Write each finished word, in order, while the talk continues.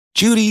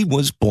Judy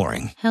was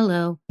boring.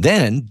 Hello.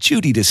 Then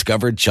Judy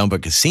discovered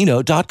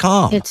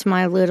ChumbaCasino.com. It's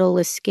my little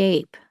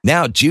escape.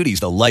 Now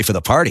Judy's the life of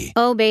the party.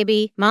 Oh,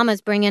 baby,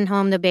 mama's bringing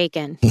home the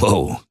bacon.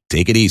 Whoa,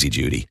 take it easy,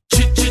 Judy.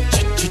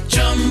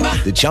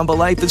 The Chumba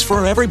life is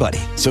for everybody.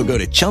 So go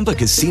to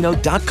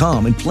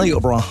ChumbaCasino.com and play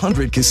over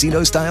 100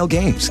 casino-style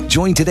games.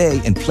 Join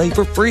today and play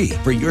for free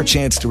for your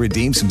chance to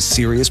redeem some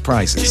serious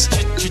prizes.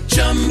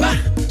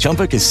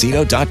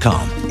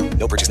 ChumbaCasino.com.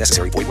 No purchase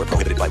necessary. Void where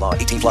prohibited by law.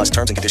 18 plus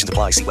terms and conditions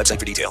apply. See website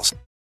for details.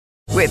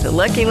 With the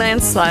Lucky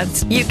Land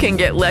Slots, you can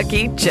get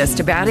lucky just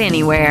about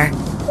anywhere.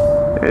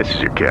 This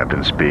is your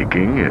captain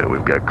speaking.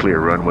 We've got clear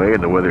runway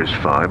and the weather's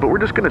fine, but we're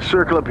just going to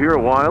circle up here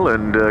a while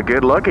and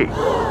get lucky.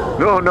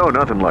 No,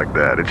 nothing like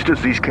that. It's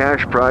just these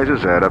cash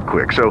prizes add up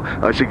quick. So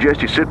I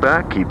suggest you sit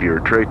back, keep your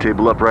tray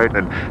table upright,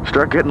 and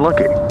start getting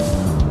lucky.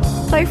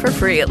 Play for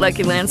free at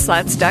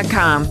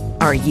LuckyLandSlots.com.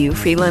 Are you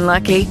feeling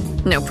lucky?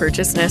 No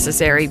purchase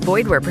necessary.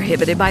 Void where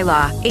prohibited by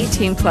law.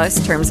 18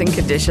 plus terms and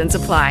conditions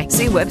apply.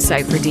 See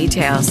website for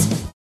details.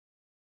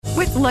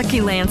 With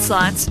Lucky Land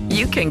Slots,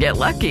 you can get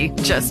lucky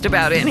just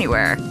about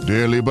anywhere.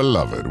 Dearly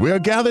beloved, we are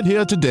gathered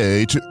here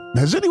today to...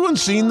 Has anyone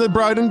seen the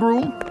bride and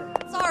groom?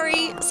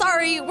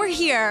 Sorry, we're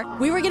here.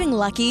 We were getting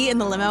lucky in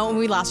the limo and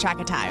we lost track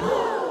of time.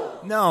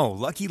 No,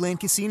 Lucky Land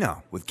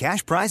Casino, with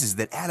cash prizes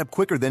that add up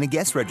quicker than a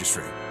guest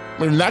registry.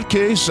 In that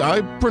case,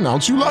 I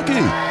pronounce you lucky.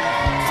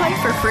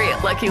 Play for free at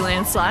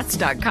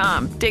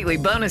LuckyLandSlots.com. Daily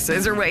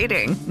bonuses are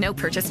waiting. No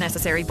purchase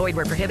necessary. Void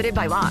where prohibited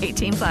by law.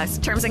 18 plus.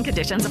 Terms and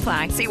conditions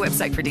apply. See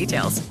website for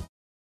details.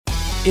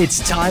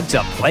 It's time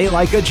to Play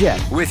Like a Jet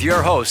with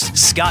your host,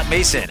 Scott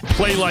Mason.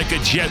 Play like a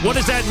jet. What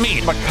does that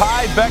mean?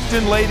 Mekhi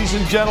Becton, ladies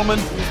and gentlemen.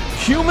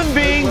 Human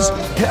beings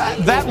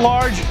that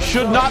large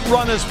should not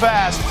run as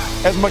fast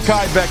as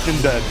Mekhi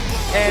Becton did.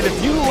 And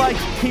if you like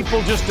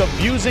people just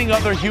abusing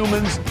other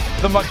humans,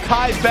 the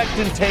Mekhi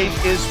Becton tape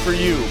is for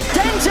you.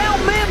 Denzel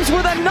Mims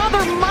with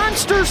another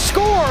monster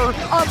score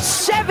of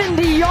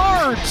 70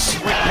 yards.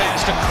 Quick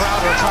pass to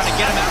Crowder trying to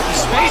get him out of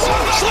space.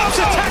 Slips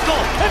a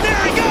tackle, and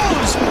there he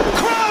goes.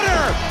 Crowder!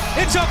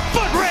 It's a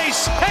foot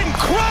race, and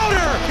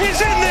Crowder is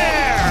in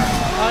there.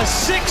 A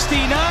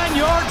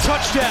 69-yard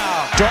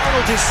touchdown.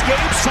 Darnold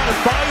escapes, trying to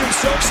buy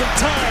himself some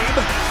time.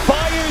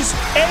 Fires,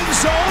 end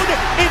zone.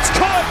 It's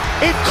caught.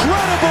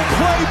 Incredible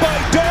play by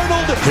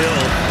Darnold.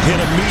 Hill hit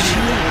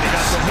immediately when he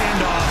got the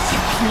handoff.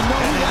 You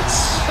know that's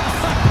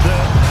the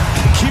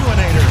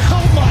Q-inator.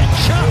 Oh my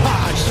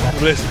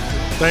gosh. Listen,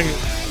 thank you.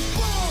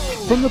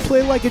 From the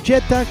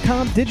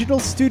PlayLikeAJet.com digital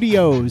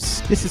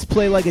studios, this is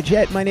Play Like a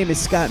Jet. My name is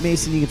Scott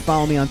Mason. You can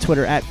follow me on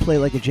Twitter at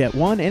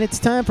PlayLikeAJet1, and it's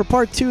time for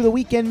part 2 of the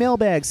weekend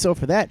mailbag. So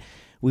for that,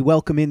 we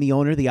welcome in the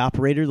owner, the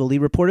operator, the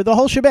lead reporter, the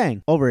whole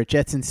shebang over at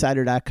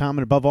JetsInsider.com,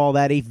 and above all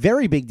that, a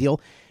very big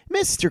deal,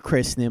 Mr.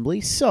 Chris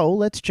Nimbley. So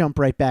let's jump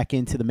right back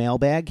into the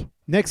mailbag.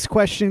 Next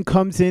question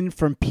comes in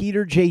from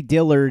Peter J.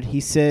 Dillard. He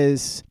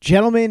says,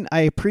 gentlemen, I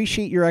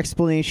appreciate your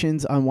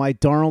explanations on why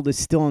Darnold is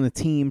still on the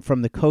team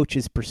from the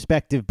coach's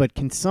perspective, but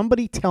can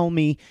somebody tell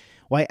me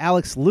why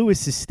Alex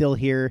Lewis is still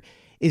here?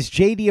 Is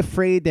JD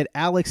afraid that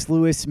Alex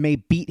Lewis may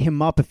beat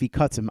him up if he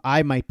cuts him?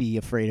 I might be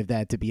afraid of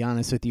that, to be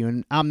honest with you,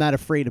 and I'm not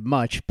afraid of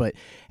much, but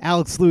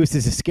Alex Lewis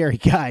is a scary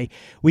guy.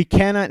 We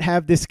cannot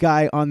have this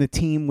guy on the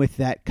team with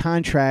that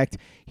contract.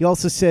 He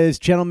also says,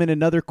 gentlemen,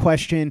 another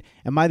question.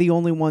 Am I the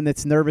only one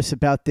that's nervous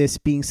about this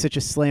being such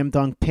a slam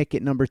dunk pick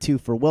at number 2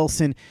 for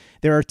Wilson?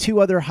 There are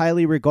 2 other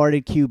highly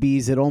regarded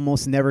QBs that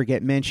almost never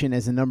get mentioned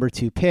as a number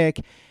 2 pick.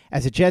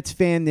 As a Jets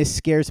fan, this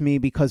scares me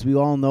because we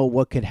all know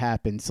what could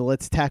happen. So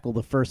let's tackle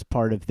the first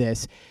part of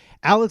this.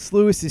 Alex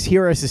Lewis is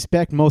here, I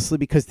suspect, mostly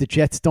because the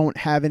Jets don't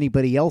have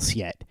anybody else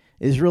yet.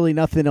 There's really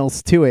nothing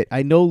else to it.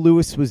 I know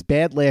Lewis was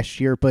bad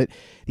last year, but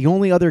the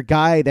only other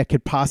guy that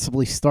could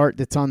possibly start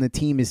that's on the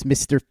team is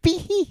Mr.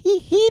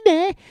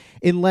 Fihine,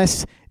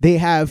 unless they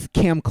have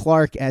Cam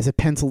Clark as a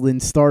penciled-in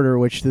starter,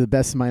 which to the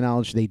best of my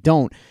knowledge they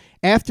don't.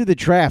 After the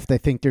draft, I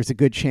think there's a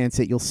good chance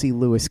that you'll see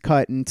Lewis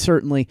cut, and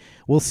certainly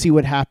we'll see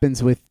what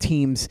happens with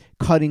teams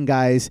cutting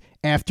guys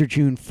after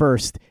June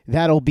 1st.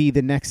 That'll be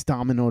the next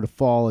domino to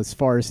fall as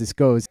far as this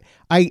goes.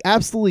 I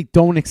absolutely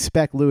don't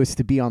expect Lewis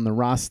to be on the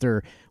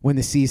roster when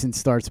the season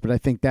starts, but I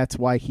think that's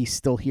why he's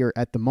still here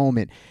at the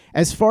moment.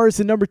 As far as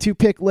the number 2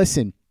 pick,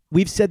 listen,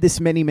 we've said this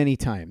many, many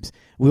times.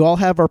 We all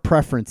have our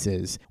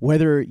preferences,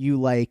 whether you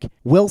like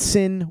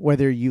Wilson,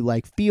 whether you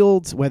like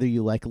Fields, whether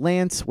you like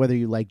Lance, whether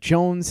you like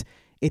Jones.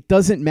 It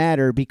doesn't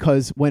matter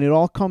because when it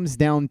all comes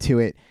down to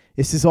it,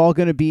 this is all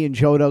going to be in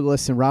Joe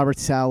Douglas and Robert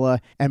Saleh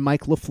and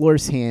Mike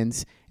LaFleur's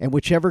hands, and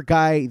whichever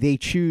guy they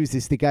choose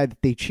is the guy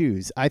that they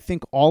choose. I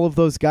think all of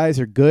those guys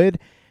are good.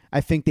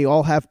 I think they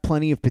all have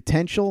plenty of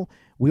potential.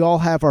 We all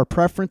have our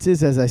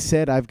preferences. As I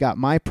said, I've got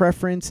my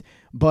preference,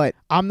 but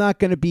I'm not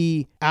going to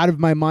be out of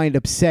my mind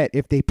upset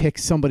if they pick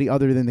somebody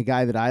other than the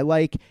guy that I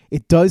like.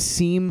 It does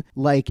seem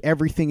like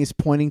everything is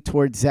pointing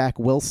towards Zach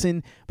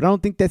Wilson, but I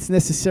don't think that's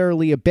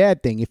necessarily a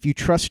bad thing. If you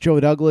trust Joe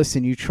Douglas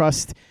and you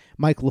trust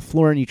Mike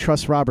LaFleur and you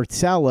trust Robert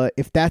Saleh,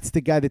 if that's the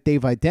guy that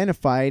they've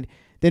identified,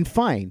 then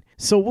fine.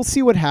 So we'll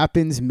see what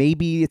happens.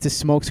 Maybe it's a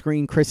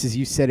smokescreen. Chris, as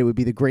you said, it would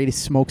be the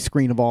greatest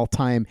smokescreen of all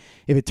time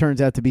if it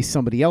turns out to be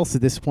somebody else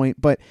at this point.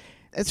 But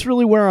that's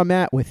really where I'm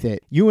at with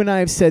it. You and I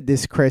have said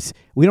this, Chris.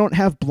 We don't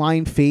have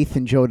blind faith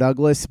in Joe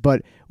Douglas,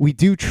 but we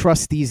do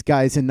trust these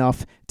guys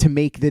enough to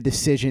make the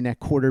decision at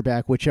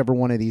quarterback, whichever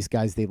one of these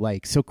guys they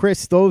like. So,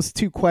 Chris, those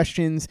two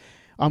questions,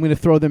 I'm going to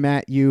throw them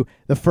at you.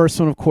 The first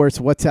one, of course,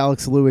 what's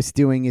Alex Lewis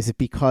doing? Is it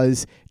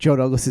because Joe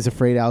Douglas is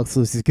afraid Alex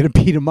Lewis is going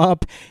to beat him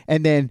up?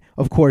 And then,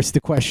 of course,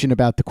 the question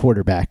about the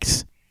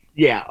quarterbacks.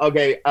 Yeah,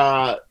 okay.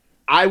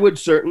 I would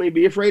certainly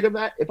be afraid of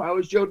that if I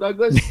was Joe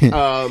Douglas.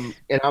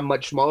 And I'm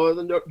much smaller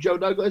than Joe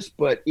Douglas,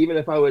 but even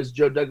if I was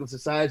Joe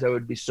Douglas' size, I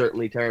would be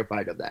certainly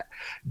terrified of that.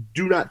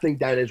 Do not think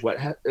that is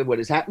what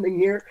is happening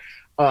here.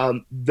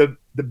 The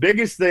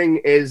biggest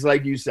thing is,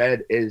 like you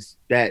said, is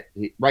that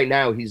right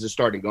now he's a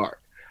starting guard.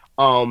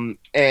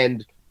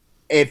 And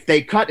if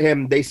they cut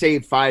him, they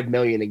save $5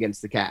 million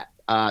against the cap.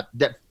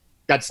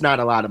 That's not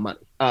a lot of money,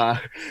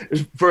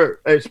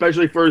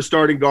 especially for a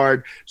starting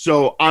guard.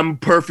 So I'm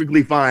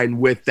perfectly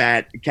fine with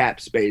that cap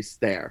space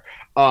there.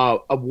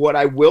 Of what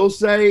I will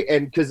say,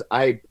 and because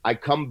I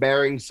come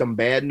bearing some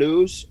bad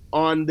news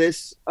on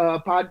this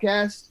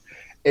podcast,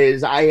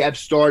 is I have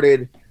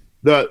started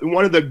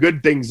one of the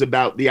good things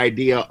about the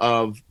idea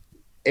of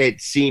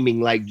it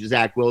seeming like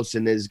Zach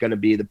Wilson is going to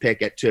be the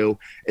pick at 2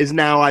 is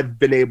now I've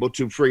been able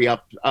to free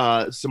up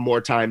some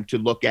more time to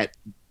look at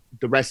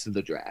the rest of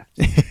the draft.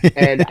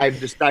 And I've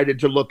decided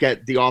to look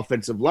at the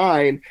offensive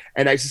line,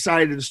 and I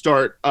decided to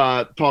start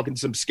talking to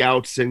some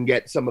scouts and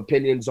get some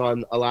opinions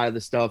on a lot of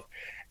the stuff.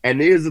 And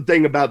here's the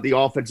thing about the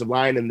offensive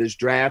line in this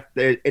draft.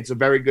 It's a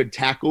very good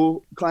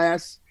tackle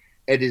class.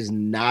 It is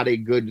not a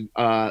good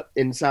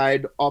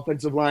inside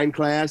offensive line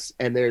class,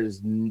 and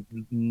there's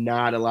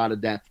not a lot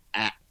of depth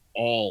at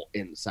all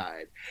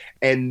inside.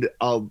 And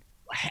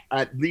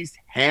at least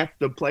half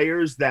the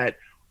players that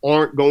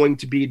aren't going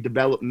to be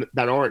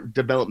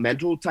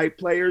developmental type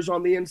players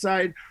on the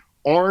inside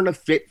aren't a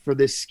fit for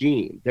this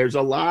scheme. There's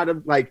a lot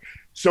of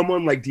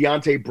someone like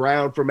Deontay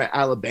Brown from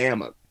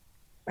Alabama.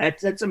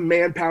 That's a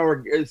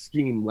manpower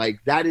scheme.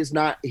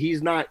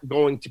 He's not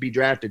going to be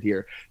drafted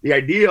here. The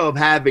idea of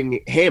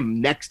having him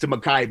next to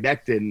Mekhi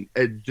Becton,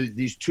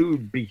 these two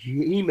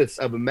behemoths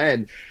of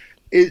men,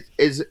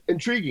 is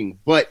intriguing,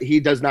 but he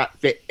does not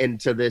fit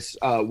into this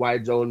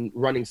wide zone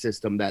running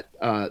system that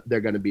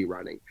they're going to be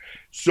running.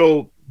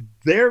 So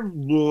they're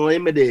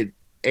limited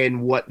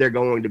in what they're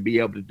going to be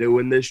able to do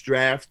in this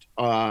draft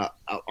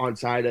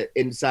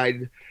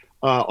inside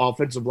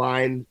offensive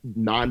line,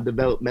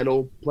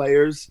 non-developmental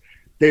players.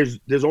 There's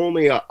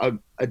only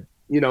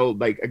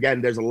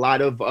there's a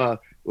lot of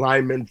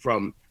linemen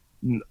from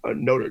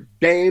Notre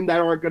Dame that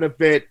aren't going to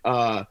fit.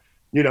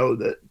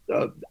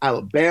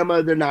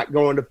 Alabama, they're not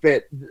going to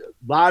fit. A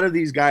lot of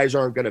these guys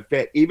aren't going to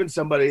fit. Even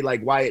somebody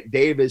like Wyatt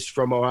Davis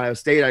from Ohio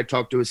State, I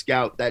talked to a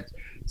scout that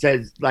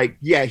says,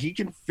 he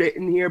can fit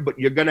in here, but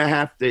you're going to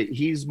have to –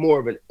 he's more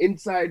of an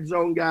inside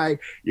zone guy.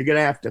 You're going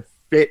to have to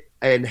fit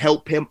and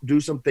help him do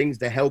some things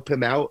to help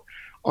him out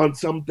on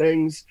some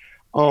things.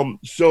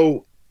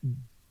 So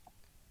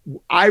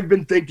I've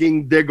been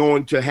thinking they're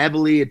going to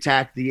heavily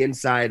attack the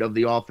inside of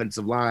the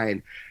offensive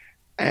line.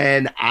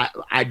 And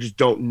I just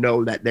don't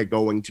know that they're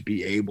going to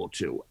be able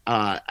to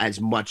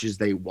as much as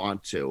they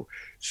want to.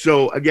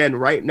 So, again,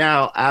 right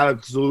now,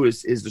 Alex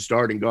Lewis is the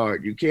starting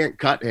guard. You can't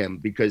cut him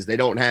because they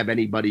don't have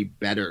anybody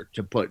better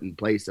to put in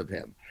place of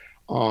him.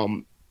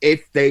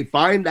 If they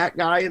find that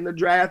guy in the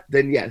draft,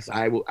 then, yes,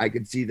 I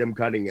could see them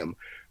cutting him.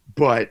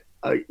 But,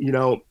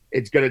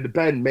 it's going to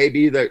depend.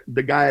 Maybe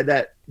the guy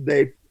that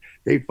they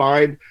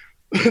find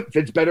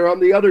fits better on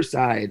the other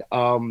side.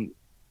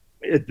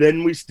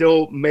 Then we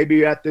still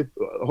maybe have to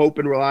hope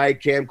and rely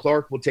Cam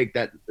Clark will take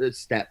that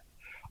step.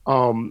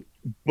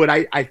 But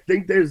I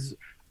think there's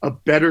a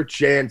better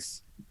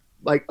chance.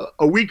 Like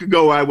a week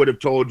ago, I would have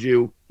told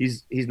you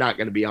he's not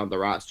going to be on the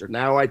roster.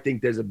 Now I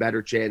think there's a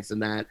better chance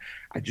than that.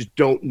 I just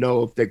don't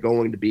know if they're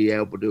going to be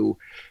able to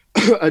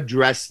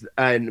address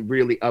and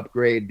really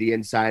upgrade the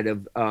inside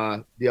of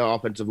the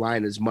offensive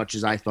line as much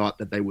as I thought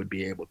that they would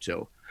be able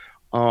to.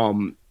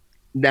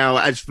 Now,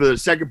 as for the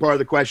second part of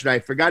the question, I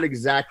forgot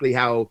exactly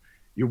how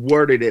you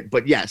worded it,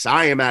 but yes,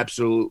 I am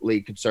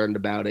absolutely concerned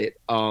about it.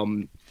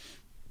 I'll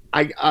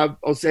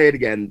say it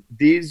again.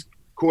 These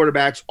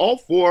quarterbacks, all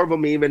 4 of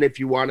them, even if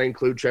you want to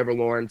include Trevor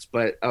Lawrence,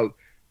 but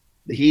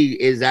he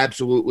is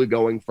absolutely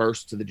going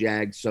first to the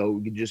Jags,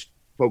 so you just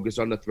focus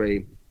on the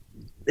 3.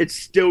 It's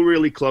still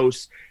really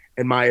close,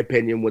 in my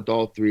opinion, with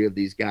all 3 of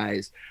these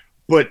guys.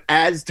 But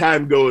as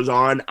time goes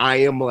on, I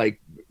am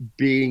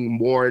being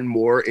more and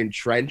more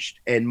entrenched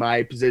in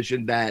my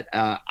position that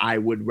I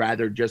would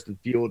rather Justin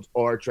Fields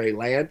or Trey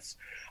Lance.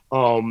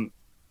 But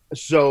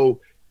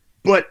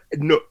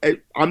no,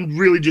 I'm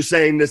really just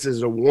saying this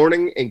as a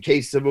warning in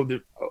case some of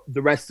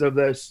the rest of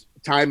this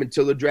time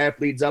until the draft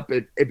leads up.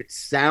 If it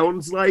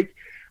sounds like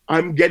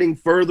I'm getting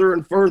further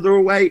and further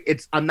away,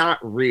 I'm not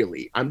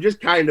really. I'm just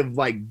kind of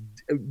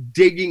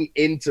digging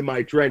into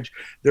my trench.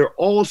 They're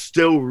all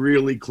still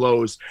really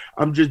close.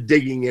 I'm just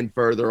digging in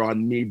further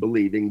on me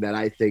believing that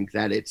I think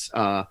that it's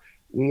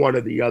one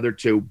of the other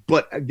two.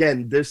 But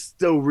again, they're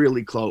still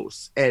really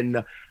close.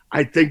 And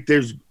I think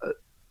there's,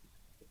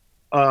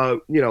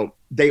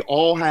 they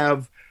all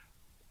have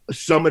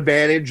some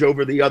advantage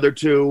over the other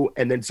two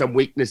and then some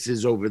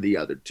weaknesses over the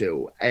other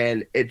two.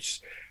 And it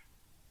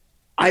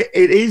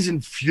is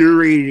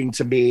infuriating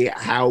to me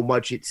how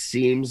much it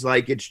seems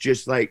like it's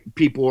just like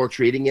people are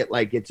treating it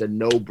like it's a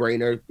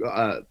no-brainer,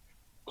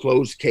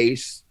 closed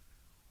case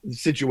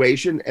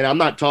situation. And I'm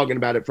not talking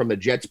about it from the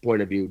Jets'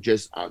 point of view.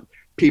 Just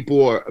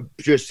people are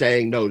just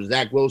saying, no,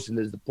 Zach Wilson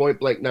is the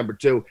point-blank number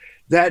two.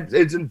 That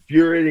it's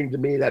infuriating to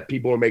me that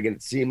people are making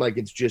it seem like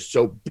it's just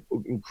so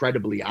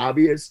incredibly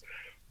obvious.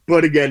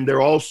 But again,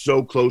 they're all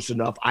so close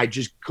enough. I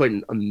just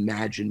couldn't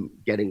imagine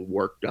getting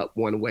worked up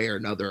one way or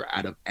another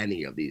out of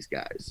any of these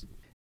guys.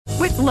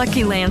 With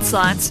Lucky Land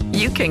Slots,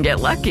 you can get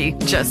lucky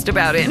just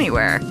about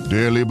anywhere.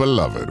 Dearly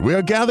beloved, we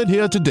are gathered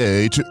here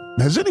today to...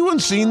 Has anyone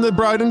seen the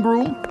bride and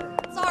groom?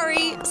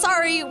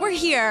 Sorry, we're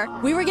here.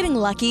 We were getting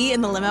lucky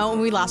in the limo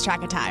and we lost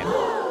track of time.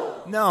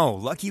 No,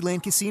 Lucky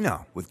Land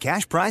Casino, with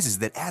cash prizes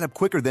that add up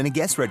quicker than a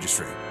guest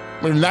registry.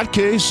 In that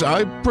case,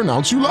 I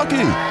pronounce you lucky.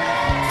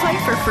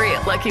 Play for free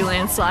at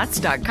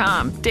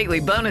LuckyLandSlots.com.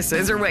 Daily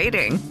bonuses are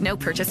waiting. No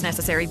purchase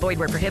necessary. Void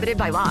where prohibited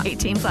by law.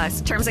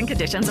 18+. Terms and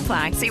conditions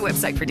apply. See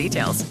website for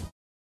details.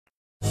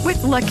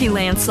 With Lucky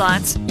Land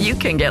Slots, you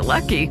can get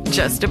lucky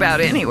just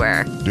about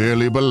anywhere.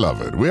 Dearly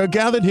beloved, we are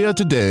gathered here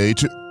today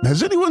to...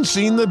 Has anyone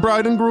seen the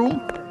bride and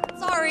groom?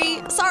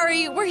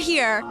 Sorry, we're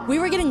here. We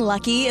were getting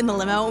lucky in the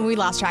limo and we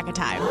lost track of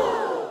time.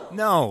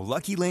 No,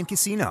 Lucky Land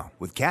Casino,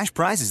 with cash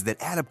prizes that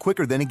add up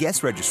quicker than a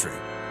guest registry.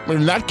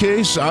 In that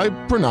case, I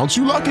pronounce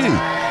you lucky.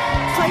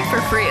 Play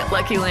for free at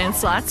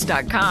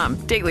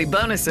LuckyLandSlots.com. Daily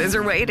bonuses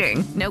are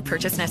waiting. No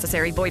purchase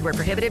necessary. Void where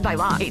prohibited by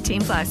law.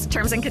 18+.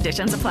 Terms and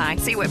conditions apply.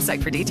 See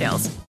website for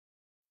details.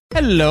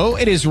 Hello,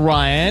 it is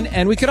Ryan,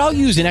 and we could all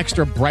use an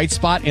extra bright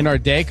spot in our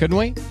day, couldn't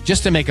we?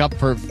 Just to make up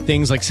for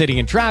things like sitting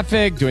in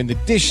traffic, doing the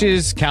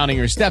dishes, counting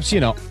your steps,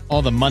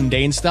 all the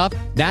mundane stuff.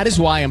 That is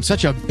why I'm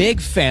such a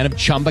big fan of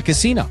Chumba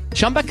Casino.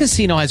 Chumba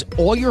Casino has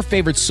all your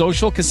favorite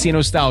social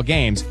casino-style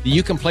games that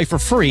you can play for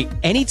free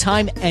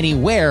anytime,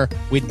 anywhere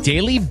with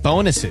daily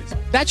bonuses.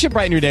 That should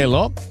brighten your day a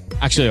little.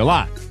 Actually, a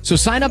lot. So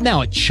sign up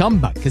now at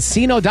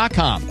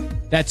ChumbaCasino.com.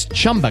 That's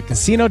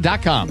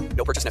ChumbaCasino.com.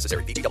 No purchase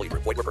necessary. VGW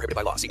Group. Void where prohibited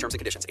by law. See terms and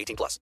conditions.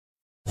 18+.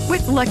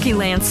 With Lucky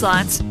Land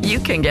Slots, you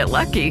can get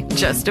lucky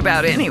just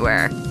about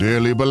anywhere.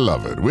 Dearly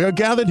beloved, we are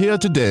gathered here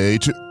today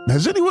to...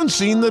 Has anyone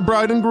seen the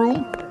bride and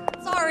groom?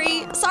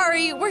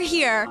 Sorry, we're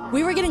here.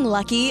 We were getting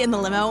lucky in the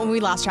limo and we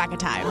lost track of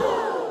time.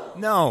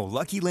 No,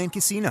 Lucky Land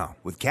Casino,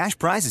 with cash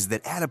prizes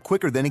that add up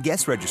quicker than a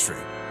guest registry.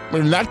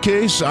 In that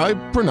case, I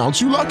pronounce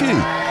you lucky.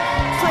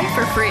 Play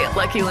for free at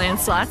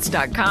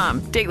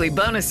LuckyLandSlots.com. Daily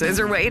bonuses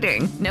are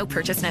waiting. No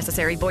purchase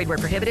necessary. Void where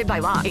prohibited by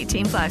law.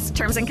 18+.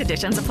 Terms and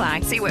conditions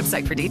apply. See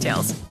website for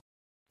details.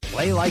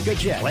 Play like a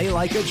Jet. Play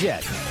like a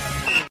Jet.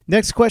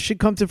 Next question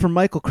comes in from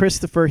Michael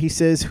Christopher. He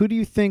says, who do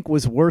you think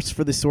was worse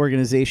for this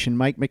organization,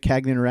 Mike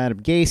Maccagnan or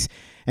Adam Gase?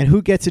 And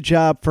who gets a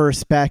job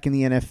first back in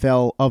the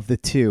NFL of the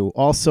two?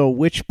 Also,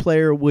 which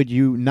player would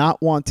you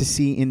not want to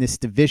see in this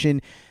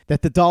division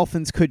that the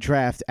Dolphins could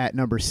draft at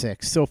number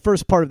 6? So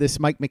first part of this,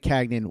 Mike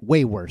Maccagnan,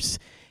 way worse.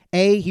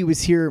 A, he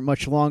was here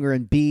much longer,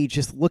 and B,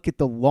 just look at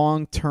the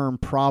long-term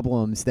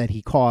problems that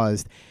he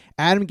caused.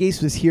 Adam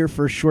Gase was here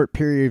for a short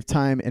period of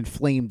time and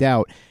flamed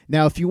out.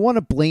 Now, if you want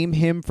to blame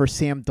him for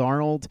Sam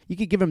Darnold, you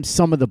could give him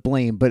some of the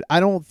blame, but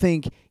I don't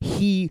think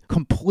he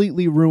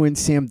completely ruined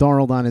Sam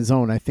Darnold on his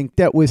own. I think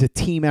that was a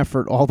team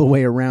effort all the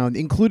way around,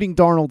 including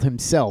Darnold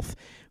himself,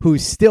 who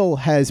still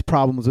has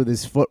problems with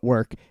his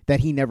footwork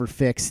that he never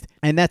fixed.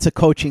 And that's a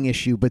coaching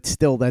issue, but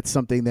still that's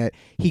something that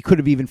he could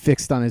have even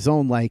fixed on his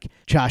own, like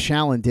Josh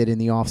Allen did in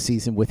the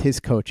offseason with his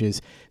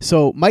coaches.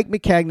 So Mike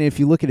Maccagnan, if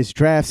you look at his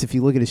drafts, if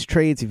you look at his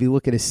trades, if you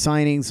look at his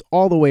signings,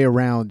 all the way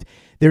around,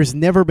 there's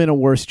never been a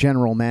worse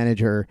general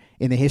manager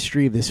in the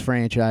history of this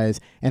franchise,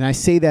 and I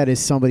say that as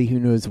somebody who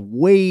knows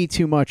way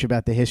too much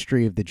about the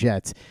history of the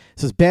Jets.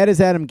 So as bad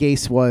as Adam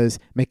Gase was,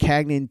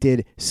 Maccagnan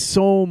did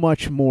so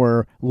much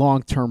more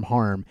long-term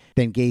harm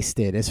than Gase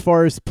did. As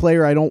far as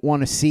player I don't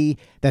want to see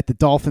that the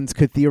Dolphins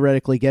could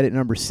theoretically get at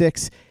number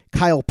 6,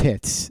 Kyle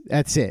Pitts.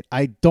 That's it.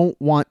 I don't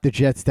want the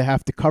Jets to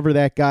have to cover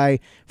that guy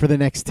for the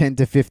next 10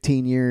 to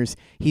 15 years.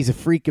 He's a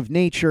freak of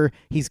nature.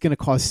 He's going to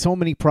cause so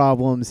many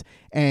problems,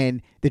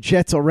 and the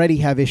Jets already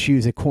have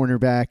issues at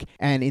cornerback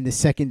and in the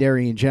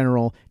secondary in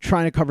general.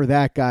 Trying to cover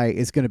that guy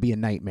is going to be a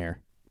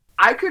nightmare.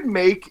 I could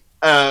make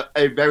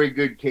a very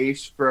good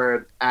case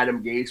for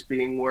Adam Gase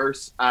being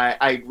worse.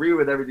 I agree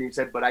with everything you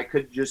said, but I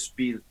could just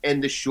be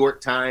in the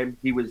short time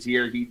he was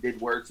here, he did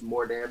worse and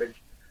more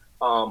damage.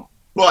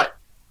 But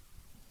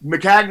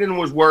Maccagnan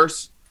was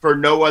worse for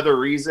no other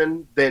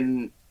reason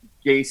than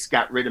Gase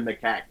got rid of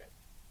Maccagnan.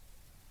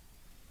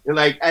 And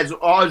like as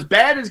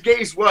bad as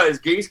Gase was,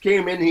 Gase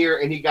came in here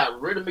and he got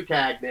rid of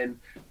Maccagnan.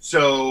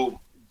 So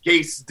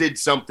Gase did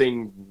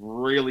something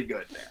really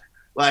good there.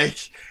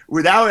 Like,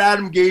 without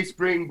Adam Gase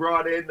being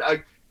brought in,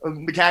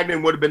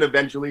 Maccagnan would have been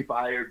eventually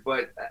fired.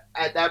 But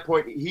at that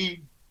point,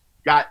 he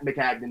got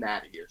Maccagnan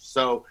out of here.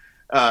 So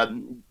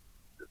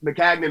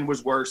Maccagnan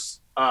was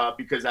worse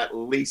because at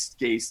least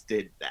Gase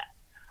did that.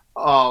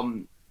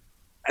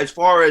 As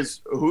far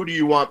as who do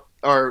you want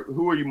or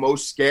who are you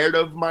most scared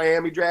of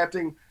Miami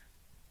drafting?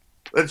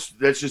 Let's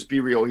just be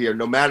real here.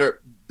 No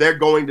matter, they're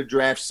going to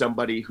draft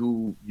somebody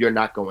who you're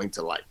not going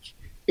to like.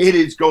 It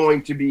is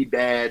going to be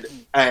bad.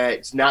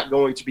 It's not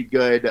going to be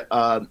good.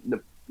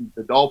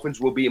 The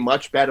Dolphins will be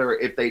much better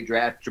if they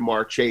draft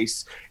Jamar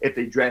Chase, if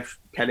they draft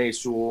Penei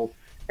Sewell.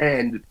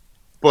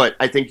 But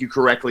I think you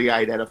correctly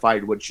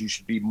identified what you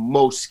should be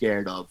most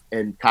scared of,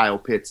 and Kyle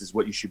Pitts is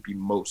what you should be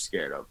most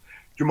scared of.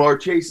 Jamar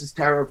Chase is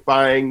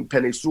terrifying.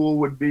 Penei Sewell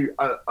would be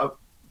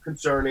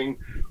concerning.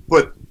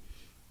 But,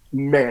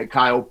 man,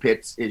 Kyle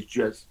Pitts is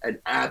just an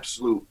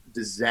absolute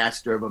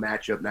disaster of a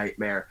matchup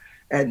nightmare.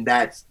 And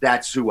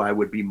that's who I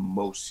would be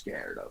most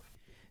scared of.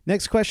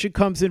 Next question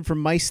comes in from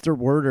Meister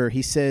Werder.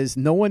 He says,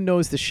 no one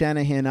knows the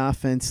Shanahan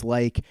offense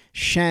like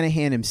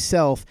Shanahan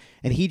himself,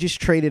 and he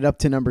just traded up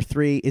to number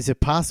 3. Is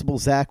it possible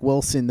Zach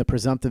Wilson, the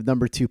presumptive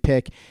number 2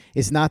 pick,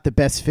 is not the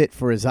best fit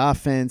for his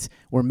offense?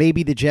 Or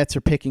maybe the Jets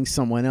are picking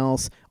someone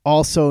else?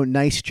 Also,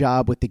 nice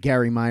job with the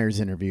Gary Myers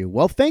interview.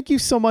 Well, thank you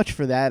so much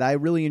for that. I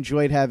really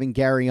enjoyed having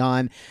Gary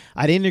on.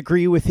 I didn't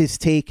agree with his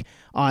take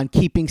on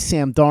keeping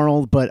Sam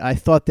Darnold, but I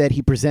thought that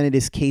he presented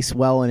his case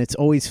well, and it's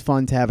always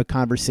fun to have a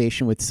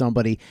conversation with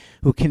somebody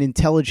who can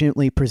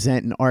intelligently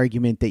present an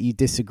argument that you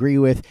disagree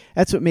with.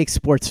 That's what makes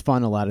sports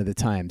fun a lot of the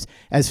times.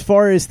 As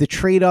far as the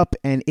trade up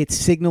and it's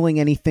signaling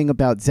anything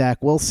about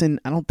Zach Wilson,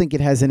 I don't think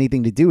it has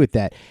anything to do with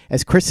that.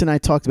 As Chris and I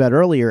talked about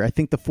earlier, I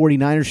think the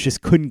 49ers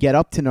just couldn't get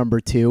up to number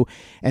 2,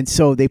 and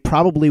so they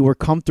probably were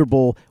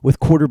comfortable with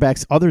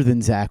quarterbacks other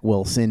than Zach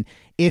Wilson,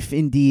 if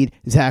indeed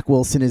Zach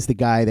Wilson is the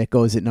guy that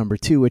goes at number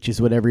 2, which is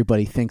what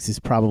everybody thinks is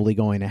probably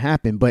going to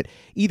happen. But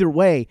either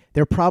way,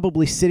 they're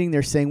probably sitting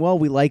there saying, well,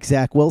 we like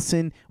Zach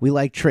Wilson, we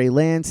like Trey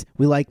Lance,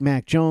 we like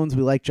Mac Jones,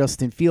 we like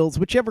Justin Fields,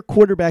 whichever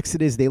quarterbacks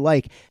it is they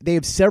like. They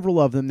have several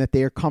of them that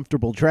they are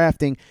comfortable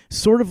drafting,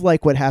 sort of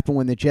like what happened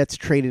when the Jets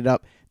traded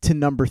up to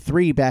number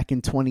 3 back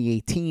in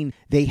 2018.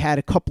 They had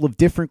a couple of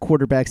different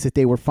quarterbacks that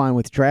they were fine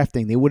with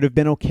drafting. They would have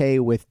been okay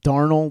with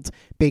Darnold,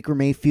 Baker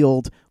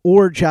Mayfield,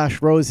 or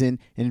Josh Rosen.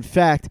 And in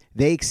fact,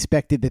 they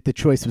expected that the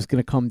choice was going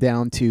to come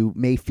down to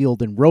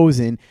Mayfield and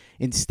Rosen.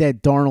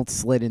 Instead, Darnold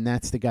slid, and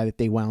that's the guy that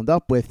they wound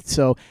up with.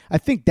 So I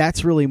think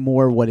that's really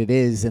more what it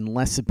is and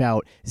less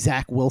about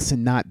Zach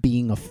Wilson not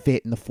being a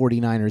fit in the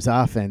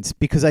 49ers offense,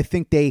 because I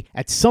think they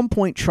at some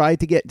point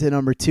tried to get to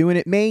number 2, and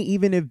it may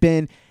even have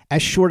been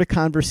as short a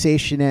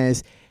conversation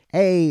as,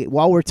 hey,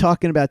 while we're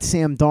talking about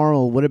Sam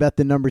Darnold, what about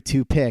the number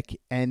 2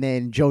 pick? And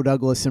then Joe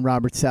Douglas and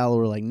Robert Saleh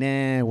were like,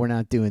 nah, we're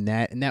not doing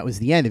that. And that was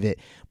the end of it.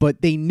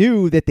 But they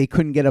knew that they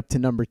couldn't get up to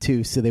number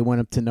 2, so they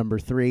went up to number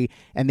 3,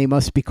 and they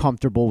must be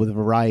comfortable with a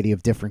variety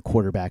of different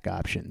quarterback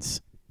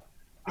options.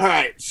 All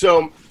right,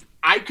 so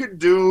I could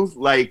do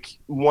like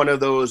one of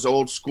those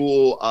old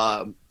school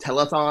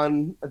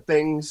telethon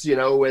things, you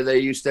know, where they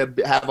used to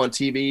have on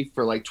TV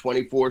for like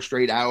 24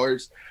 straight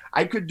hours.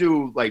 I could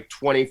do like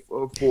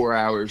 24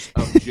 hours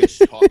of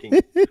just talking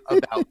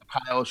about the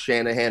Kyle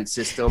Shanahan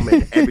system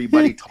and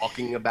everybody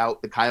talking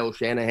about the Kyle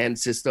Shanahan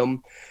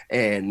system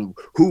and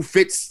who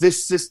fits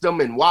this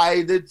system and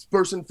why this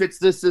person fits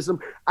this system.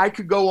 I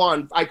could go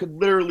on. I could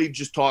literally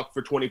just talk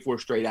for 24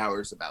 straight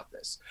hours about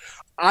this.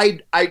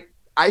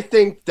 I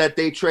think that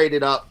they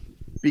traded up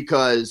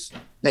because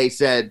they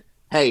said,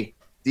 hey,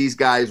 these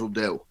guys will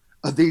do.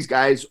 These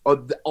guys,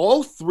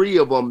 all 3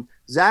 of them,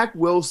 Zach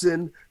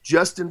Wilson,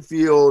 Justin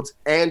Fields,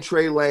 and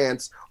Trey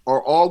Lance,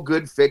 are all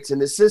good fits in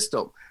the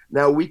system.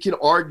 Now, we can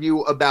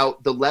argue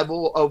about the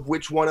level of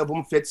which one of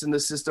them fits in the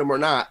system or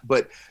not,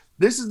 but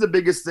this is the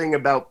biggest thing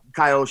about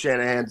Kyle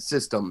Shanahan's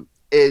system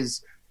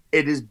is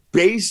it is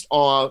based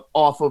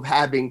off of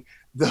having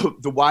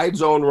the wide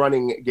zone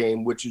running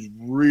game, which is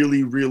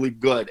really, really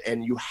good.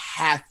 And you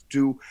have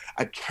to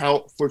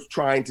account for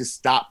trying to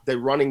stop the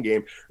running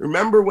game.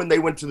 Remember when they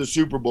went to the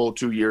Super Bowl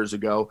 2 years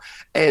ago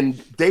and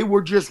they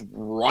were just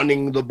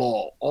running the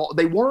ball.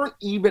 They weren't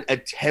even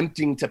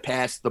attempting to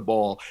pass the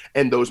ball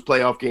in those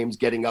playoff games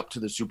getting up to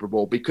the Super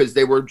Bowl because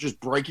they were just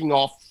breaking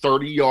off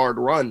 30-yard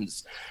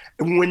runs.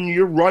 And when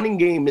your running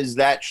game is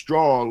that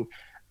strong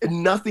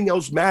and nothing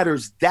else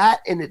matters, that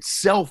in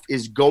itself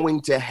is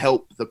going to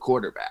help the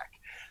quarterback.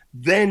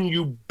 Then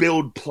you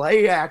build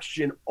play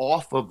action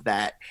off of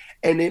that,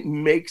 and it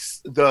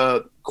makes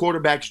the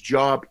quarterback's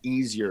job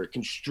easier. It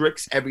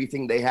constricts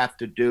everything they have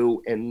to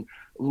do and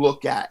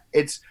look at.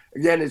 It's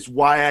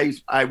why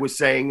I was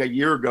saying a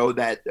year ago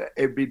that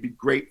it'd be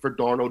great for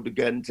Darnold to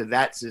get into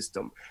that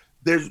system.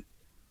 There's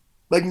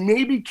like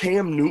maybe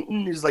Cam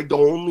Newton is like the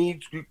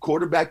only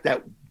quarterback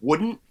that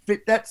wouldn't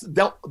fit that.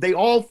 They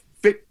all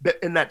fit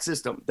in that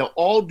system. They'll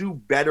all do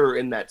better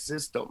in that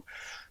system.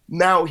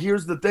 Now,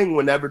 here's the thing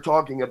whenever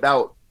talking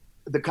about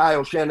the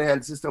Kyle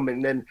Shanahan system,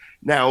 and then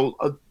now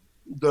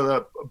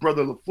the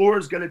brother LaFleur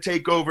is going to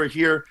take over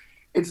here.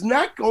 It's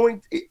not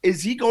going –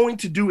 is he going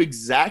to do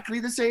exactly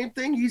the same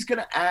thing? He's going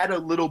to add a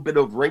little bit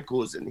of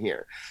wrinkles in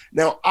here.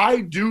 Now, I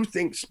do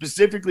think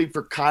specifically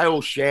for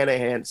Kyle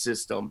Shanahan's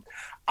system,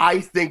 I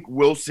think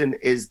Wilson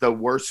is the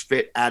worst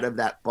fit out of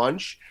that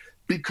bunch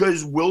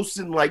because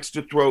Wilson likes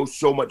to throw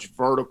so much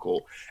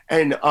vertical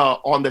and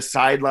on the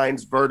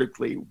sidelines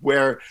vertically,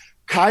 where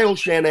Kyle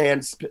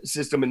Shanahan's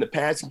system in the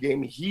passing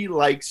game, he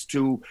likes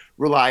to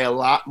rely a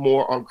lot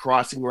more on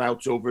crossing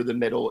routes over the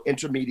middle,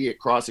 intermediate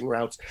crossing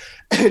routes.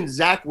 And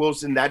Zach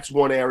Wilson, that's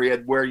one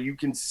area where you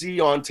can see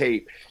on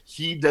tape,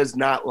 he does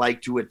not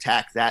like to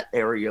attack that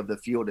area of the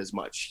field as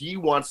much. He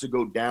wants to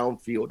go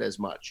downfield as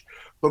much.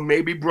 But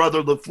maybe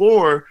Brother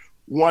LaFleur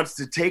wants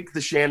to take the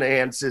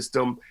Shanahan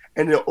system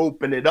and to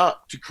open it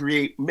up to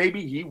create,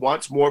 maybe he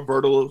wants more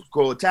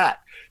vertical attack.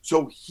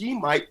 So he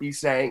might be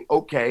saying,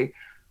 okay,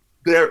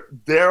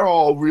 they're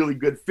all really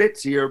good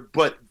fits here,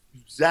 but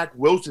Zach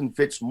Wilson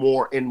fits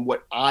more in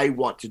what I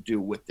want to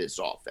do with this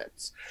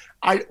offense.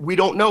 We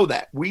don't know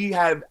that. We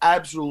have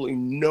absolutely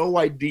no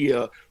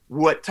idea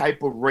what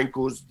type of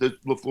wrinkles the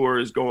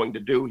LaFleur is going to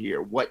do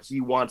here, what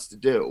he wants to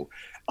do.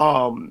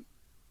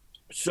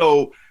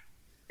 So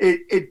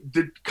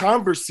the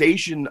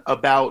conversation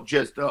about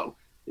just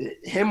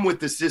him with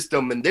the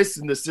system and this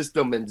in the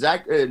system and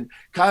Zach and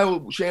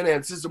Kyle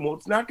Shanahan's system, well,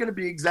 it's not going to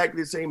be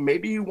exactly the same.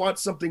 Maybe he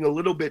wants something a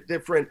little bit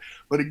different.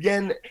 But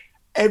again,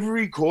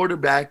 every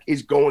quarterback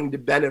is going to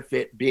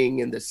benefit being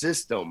in the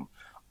system.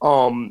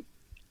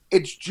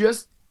 It's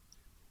just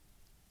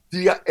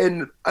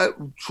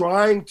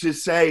trying to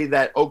say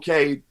that,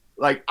 okay,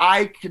 like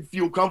I could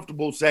feel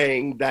comfortable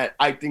saying that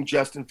I think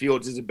Justin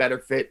Fields is a better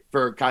fit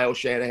for Kyle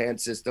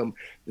Shanahan's system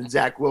than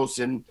Zach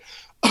Wilson.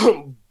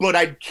 But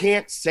I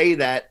can't say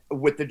that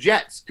with the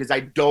Jets because I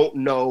don't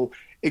know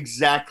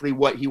exactly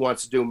what he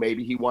wants to do.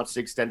 Maybe he wants to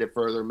extend it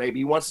further.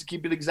 Maybe he wants to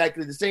keep it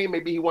exactly the same.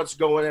 Maybe he wants to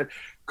go in a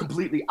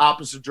completely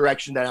opposite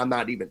direction that I'm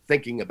not even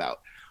thinking about.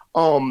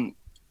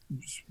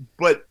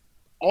 But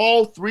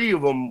all three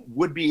of them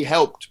would be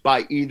helped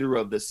by either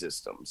of the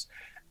systems.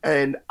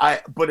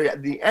 But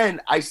at the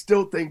end, I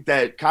still think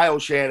that Kyle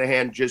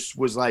Shanahan just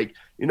was like,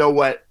 you know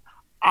what?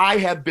 I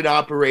have been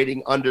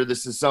operating under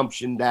this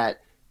assumption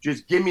that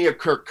just give me a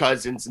Kirk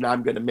Cousins and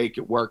I'm going to make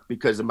it work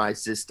because of my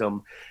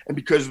system and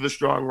because of the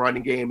strong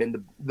running game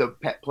and the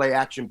play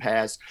action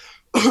pass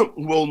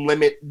will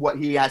limit what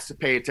he has to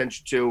pay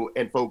attention to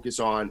and focus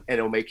on, and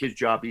it'll make his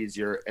job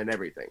easier and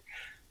everything.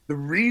 The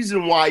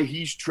reason why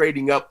he's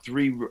trading up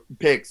 3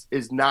 picks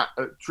is not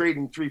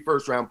trading 3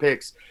 first-round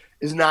picks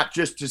is not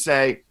just to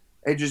say,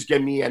 hey, just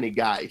give me any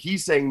guy.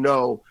 He's saying,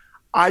 no,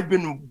 I've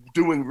been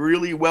doing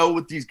really well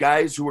with these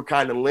guys who are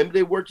kind of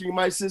limited working in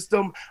my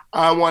system.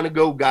 I want to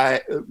go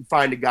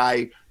find a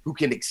guy who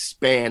can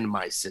expand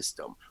my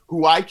system,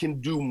 who I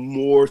can do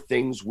more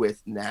things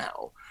with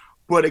now.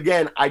 But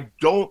again, I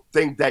don't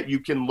think that you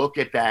can look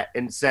at that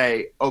and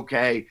say,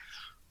 okay,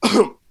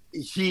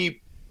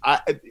 he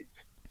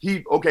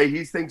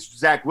thinks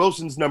Zach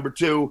Wilson's number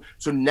 2,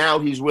 so now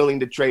he's willing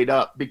to trade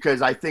up,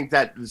 because I think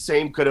that the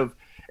same could have,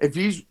 if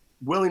he's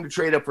willing to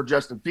trade up for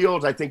Justin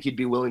Fields, I think he'd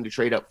be willing to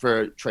trade up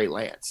for Trey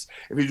Lance.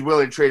 If he's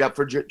willing to trade up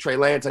for Trey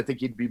Lance, I think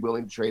he'd be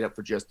willing to trade up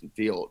for Justin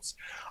Fields.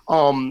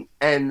 And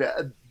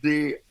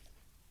the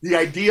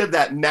idea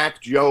that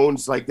Mac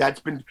Jones, like that's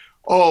been,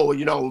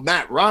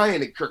 Matt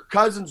Ryan and Kirk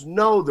Cousins.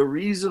 No, the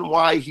reason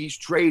why he's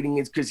trading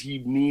is because he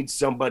needs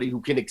somebody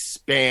who can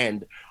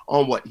expand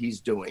on what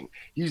he's doing.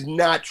 He's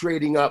not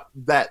trading up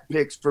that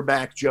picks for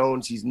Mac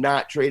Jones. He's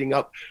not trading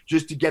up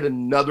just to get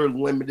another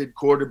limited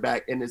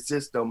quarterback in his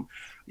system.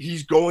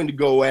 He's going to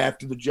go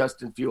after the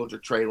Justin Fields or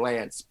Trey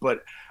Lance.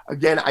 But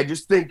again, I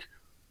just think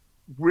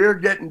we're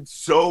getting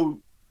so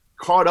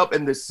caught up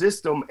in the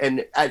system,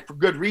 and for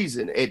good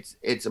reason.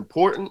 It's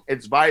important,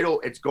 it's vital,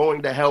 it's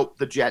going to help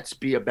the Jets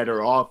be a better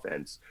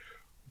offense.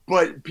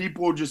 But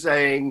people are just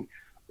saying,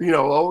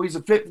 he's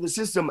a fit for the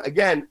system.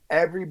 Again,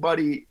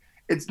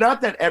 it's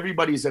not that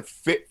everybody's a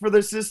fit for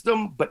the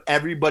system, but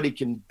everybody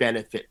can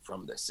benefit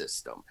from the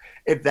system,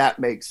 if that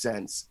makes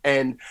sense.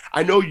 And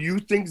I know you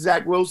think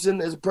Zach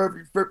Wilson is a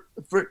perfect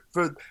fit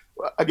for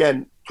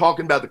again,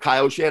 talking about the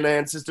Kyle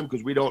Shanahan system,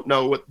 because we don't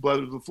know what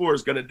Brother LaFleur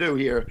is going to do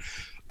here.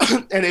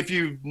 And if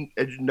you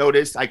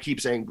noticed, I keep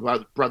saying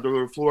Brother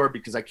LaFleur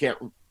because I can't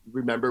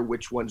remember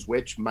which one's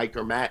which. Mike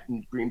or Matt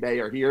in Green Bay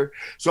are here.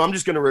 So I'm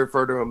just going to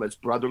refer to him as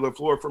Brother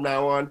LaFleur from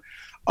now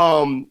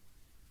on.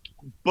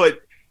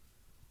 But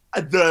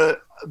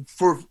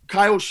for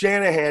Kyle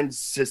Shanahan's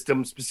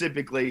system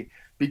specifically,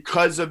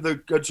 because of the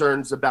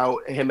concerns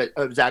about him,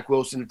 Zach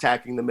Wilson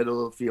attacking the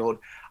middle of the field,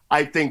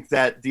 I think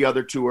that the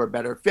other two are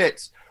better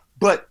fits.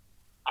 But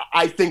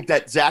I think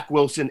that Zach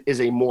Wilson is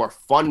a more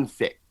fun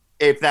fit,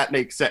 if that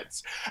makes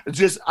sense.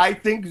 I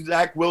think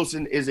Zach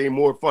Wilson is a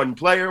more fun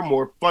player,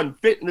 more fun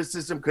fit in the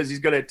system because he's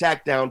going to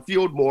attack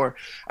downfield more.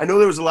 I know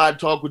there was a lot of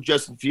talk with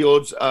Justin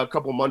Fields a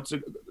couple months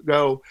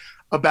ago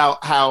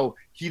about how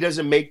he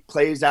doesn't make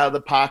plays out of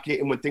the pocket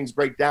and when things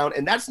break down.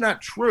 And that's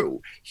not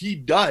true. He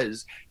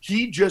does.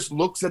 He just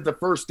looks at the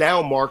first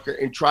down marker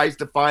and tries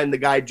to find the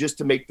guy just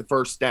to make the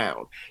first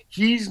down.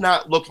 He's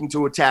not looking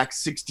to attack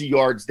 60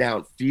 yards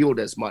downfield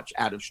as much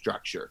out of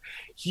structure.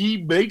 He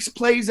makes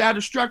plays out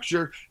of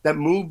structure that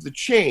move the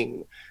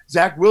chain.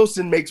 Zach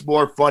Wilson makes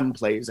more fun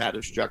plays out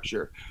of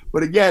structure.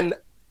 But again,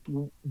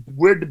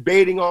 we're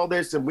debating all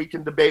this, and we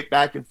can debate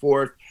back and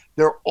forth.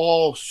 They're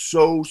all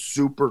so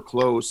super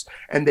close,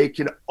 and they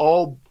can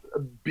all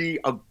be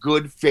a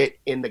good fit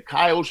in the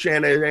Kyle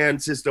Shanahan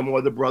system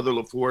or the Brother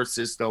LaFleur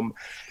system.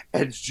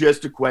 It's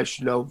just a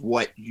question of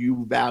what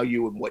you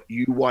value and what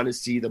you want to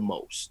see the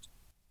most.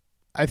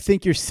 I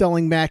think you're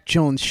selling Mac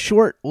Jones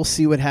short. We'll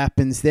see what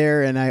happens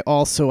there. And I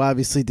also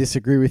obviously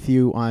disagree with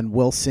you on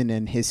Wilson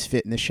and his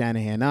fit in the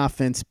Shanahan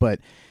offense,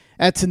 but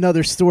that's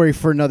another story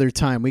for another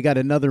time. We got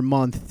another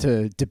month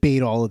to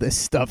debate all of this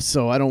stuff,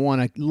 so I don't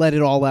want to let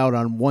it all out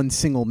on one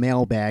single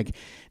mailbag.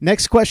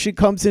 Next question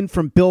comes in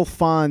from Bill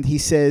Fond. He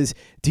says,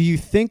 do you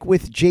think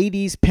with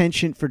JD's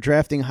penchant for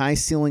drafting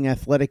high-ceiling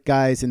athletic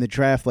guys in the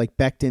draft like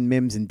Becton,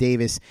 Mims, and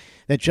Davis,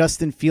 that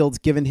Justin Fields,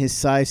 given his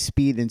size,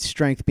 speed, and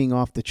strength being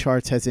off the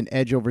charts, has an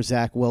edge over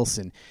Zach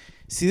Wilson?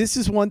 See, this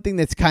is one thing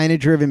that's kind of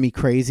driven me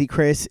crazy,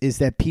 Chris, is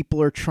that people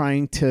are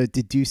trying to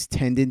deduce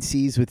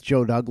tendencies with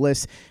Joe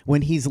Douglas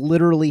when he's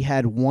literally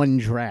had one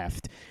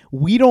draft.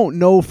 We don't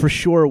know for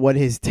sure what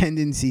his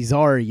tendencies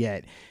are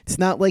yet. It's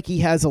not like he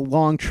has a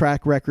long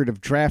track record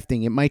of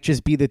drafting. It might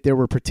just be that there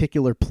were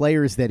particular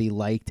players that he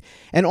liked.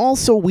 And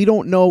also, we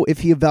don't know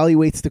if he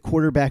evaluates the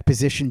quarterback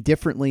position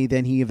differently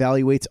than he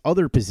evaluates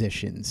other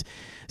positions.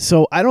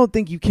 So I don't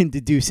think you can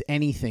deduce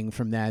anything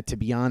from that, to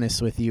be honest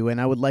with you.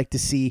 And I would like to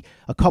see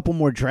a couple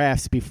more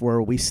drafts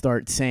before we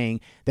start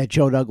saying that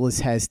Joe Douglas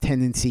has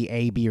tendency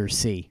A, B, or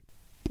C.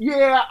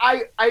 Yeah,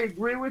 I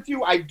agree with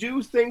you. I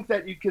do think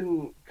that you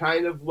can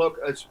kind of look,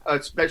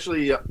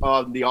 especially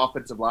on the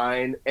offensive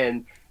line,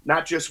 and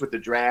not just with the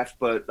draft,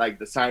 but like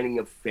the signing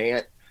of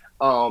Fant.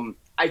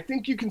 I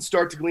think you can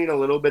start to glean a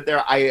little bit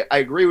there. I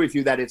agree with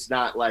you that it's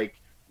not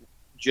like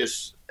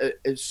just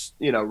it's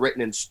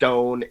written in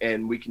stone,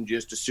 and we can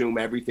just assume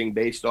everything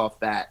based off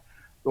that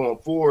going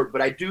forward.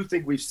 But I do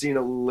think we've seen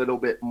a little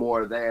bit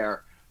more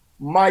there.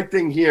 My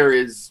thing here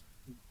is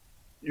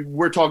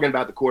we're talking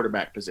about the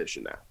quarterback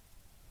position now.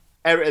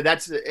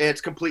 It's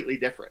completely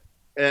different.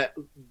 The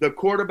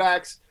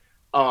quarterbacks,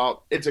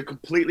 it's a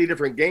completely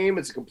different game.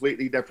 It's a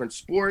completely different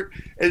sport.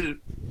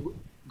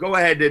 Go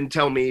ahead and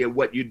tell me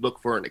what you'd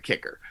look for in a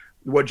kicker,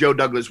 what Joe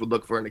Douglas would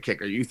look for in a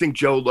kicker. You think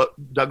Joe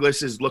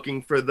Douglas is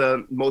looking for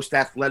the most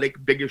athletic,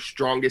 biggest,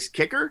 strongest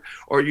kicker,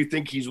 or you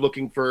think he's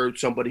looking for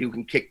somebody who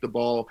can kick the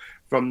ball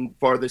from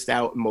farthest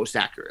out and most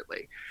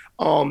accurately?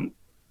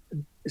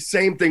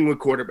 Same thing with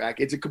quarterback.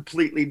 It's a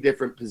completely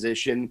different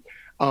position.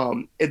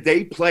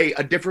 They play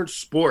a different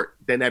sport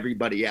than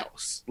everybody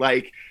else.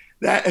 Like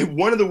that,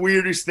 one of the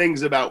weirdest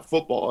things about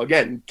football,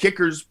 again,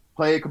 kickers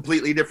play a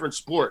completely different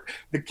sport.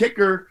 The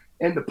kicker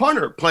and the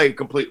punter play a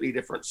completely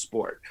different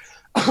sport.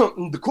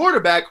 The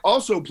quarterback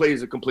also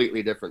plays a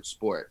completely different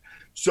sport.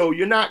 So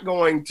you're not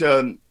going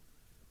to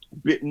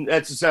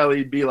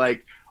necessarily be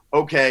like,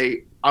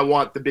 okay, I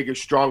want the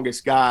biggest,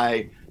 strongest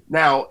guy.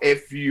 Now,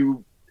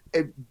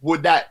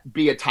 would that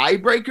be a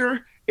tiebreaker?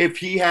 If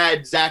he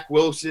had Zach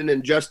Wilson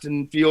and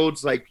Justin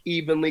Fields like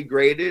evenly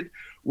graded,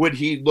 would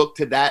he look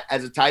to that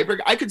as a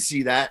tiebreaker? I could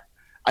see that.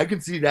 I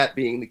could see that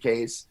being the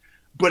case.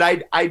 But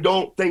I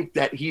don't think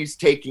that he's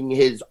taking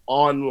his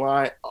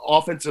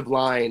offensive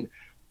line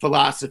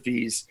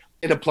philosophies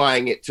and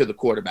applying it to the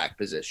quarterback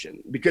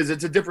position because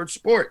it's a different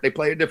sport. They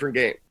play a different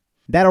game.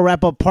 That'll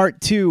wrap up part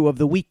 2 of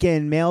the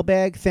weekend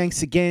mailbag.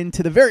 Thanks again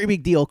to the very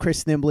big deal,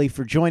 Chris Nimbley,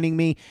 for joining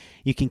me.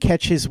 You can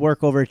catch his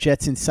work over at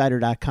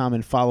jetsinsider.com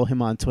and follow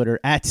him on Twitter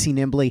at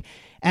 @CNimbley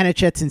and at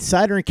Jets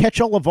Insider, and catch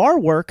all of our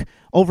work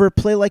over at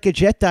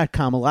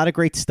playlikeajet.com. A lot of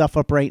great stuff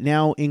up right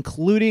now,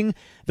 including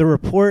the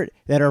report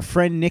that our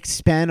friend Nick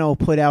Spano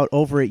put out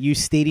over at U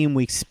Stadium.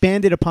 We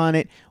expanded upon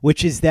it,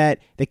 which is that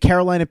the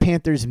Carolina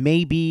Panthers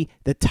may be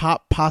the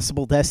top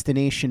possible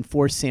destination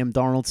for Sam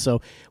Darnold. So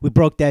we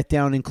broke that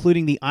down,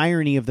 including the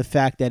irony of the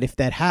fact that if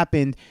that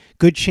happened,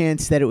 good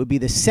chance that it would be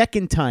the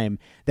second time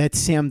that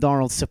Sam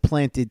Darnold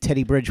supplanted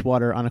Teddy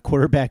Bridgewater on a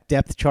quarterback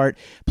depth chart.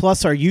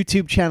 Plus, our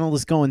YouTube channel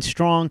is going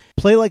strong.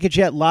 Play Like a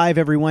Jet live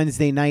every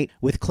Wednesday night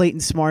with Clayton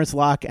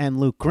Smarslock and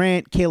Luke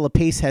Grant. Kayla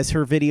Pace has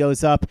her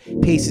videos up,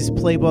 Pace's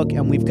Playbook,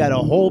 and we've got a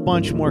whole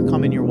bunch more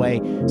coming your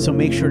way. So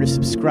make sure to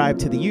subscribe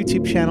to the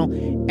YouTube channel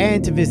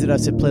and to visit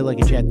us at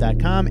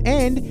playlikeajet.com.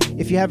 And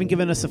if you haven't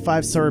given us a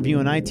 5-star review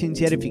on iTunes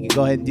yet, if you could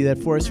go ahead and do that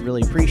for us,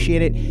 really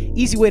appreciate it.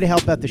 Easy way to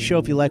help out the show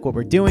if you like what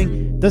we're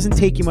doing. Doesn't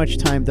take you much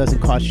time, doesn't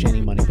cost you any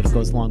money, but it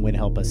goes a long way to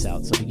help us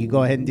out. So if you could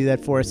go ahead and do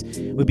that for us,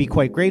 we'd be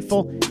quite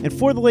grateful. And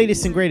for the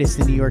latest and greatest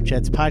in New York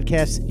Jets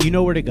podcasts, you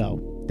know where to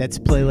go. That's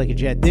Play Like a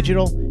Jet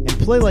Digital and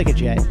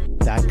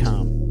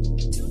playlikeajet.com.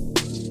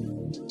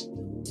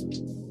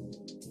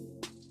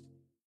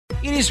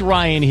 It is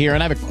Ryan here,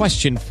 and I have a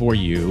question for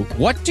you.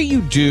 What do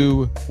you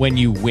do when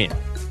you win?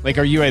 Like,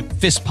 are you a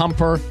fist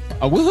pumper,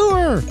 a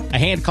woohooer, a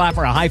hand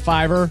clapper, a high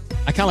fiver?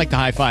 I kind of like the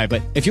high five,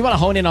 but if you want to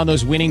hone in on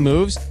those winning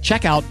moves,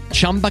 check out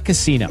Chumba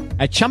Casino.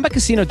 At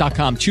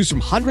ChumbaCasino.com, choose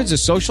from hundreds of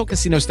social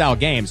casino style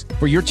games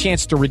for your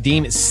chance to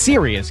redeem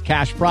serious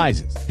cash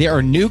prizes. There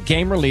are new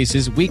game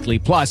releases weekly,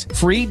 plus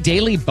free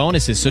daily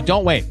bonuses. So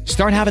don't wait.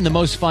 Start having the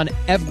most fun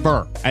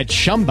ever at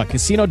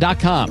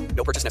ChumbaCasino.com.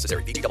 No purchase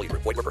necessary. VGW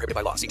Group. Void where prohibited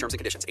by law. See terms and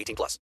conditions.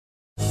 18+.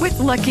 With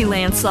Lucky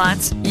Land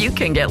Slots, you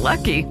can get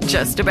lucky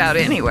just about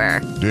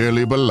anywhere.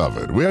 Dearly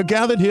beloved, we are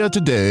gathered here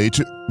today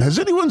to... Has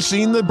anyone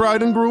seen the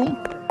bride and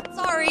groom?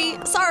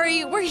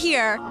 Sorry, we're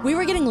here. We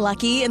were getting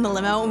lucky in the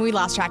limo and we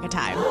lost track of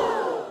time.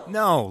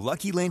 No,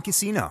 Lucky Land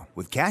Casino,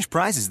 with cash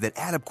prizes that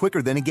add up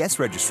quicker than a guest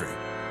registry.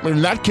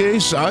 In that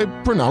case, I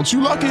pronounce you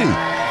lucky.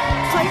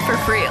 Play for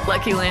free at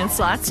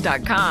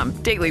LuckyLandSlots.com.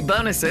 Daily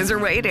bonuses are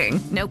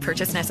waiting. No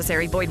purchase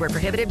necessary. Void where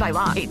prohibited by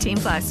law.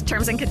 18+.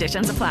 Terms and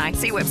conditions apply.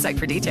 See website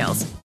for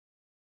details.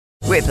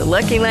 With the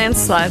Lucky Land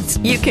Slots,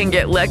 you can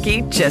get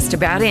lucky just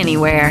about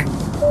anywhere.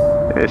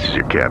 This is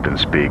your captain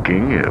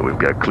speaking. We've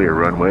got clear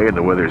runway and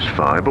the weather's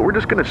fine, but we're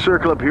just going to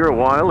circle up here a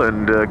while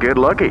and get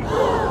lucky.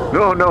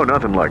 No,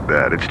 nothing like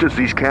that. It's just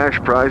these cash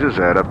prizes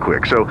add up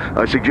quick. So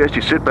I suggest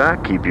you sit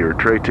back, keep your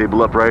tray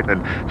table upright,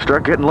 and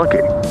start getting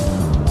lucky.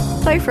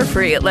 Play for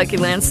free at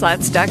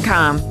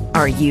LuckyLandSlots.com.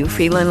 Are you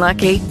feeling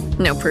lucky?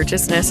 No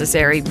purchase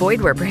necessary.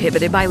 Void where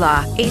prohibited by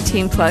law.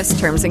 18+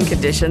 terms and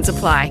conditions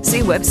apply.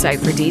 See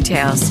website for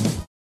details.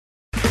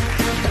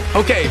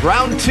 Okay,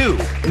 round two.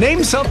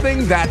 Name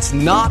something that's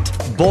not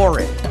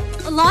boring.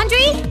 A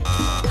laundry?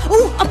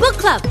 Ooh, a book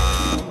club.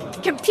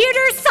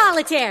 Computer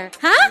solitaire,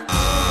 huh?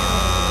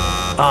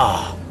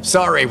 Ah,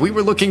 sorry, we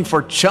were looking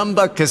for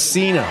Chumba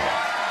Casino.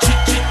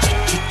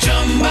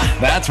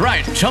 That's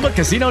right,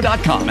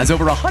 ChumbaCasino.com has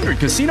over 100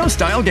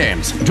 casino-style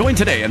games. Join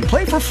today and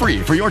play for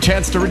free for your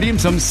chance to redeem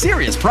some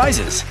serious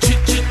prizes.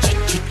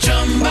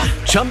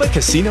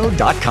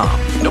 ChumbaCasino.com.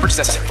 No purchase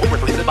necessary. Void where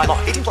prohibited by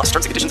law. 18+. Terms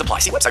and conditions apply.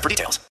 See website for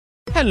details.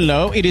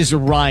 Hello, it is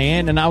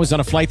Ryan, and I was on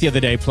a flight the other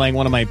day playing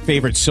one of my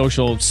favorite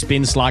social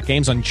spin slot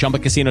games on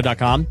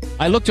ChumbaCasino.com.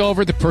 I looked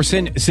over at the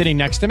person sitting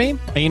next to me,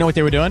 and you know what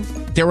they were doing?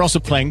 They were also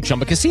playing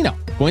Chumba Casino.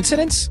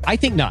 Coincidence? I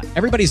think not.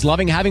 Everybody's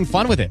loving having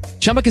fun with it.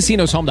 Chumba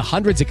Casino is home to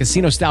hundreds of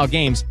casino-style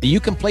games that you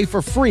can play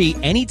for free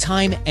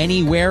anytime,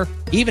 anywhere,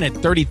 even at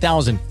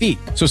 30,000 feet.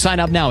 So sign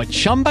up now at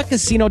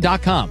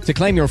ChumbaCasino.com to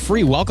claim your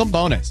free welcome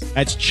bonus.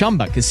 That's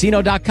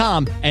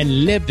ChumbaCasino.com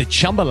and live the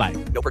Chumba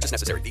life. No purchase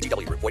necessary.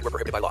 VGW Group. Void where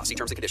prohibited by law. See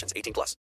terms and conditions. 18+.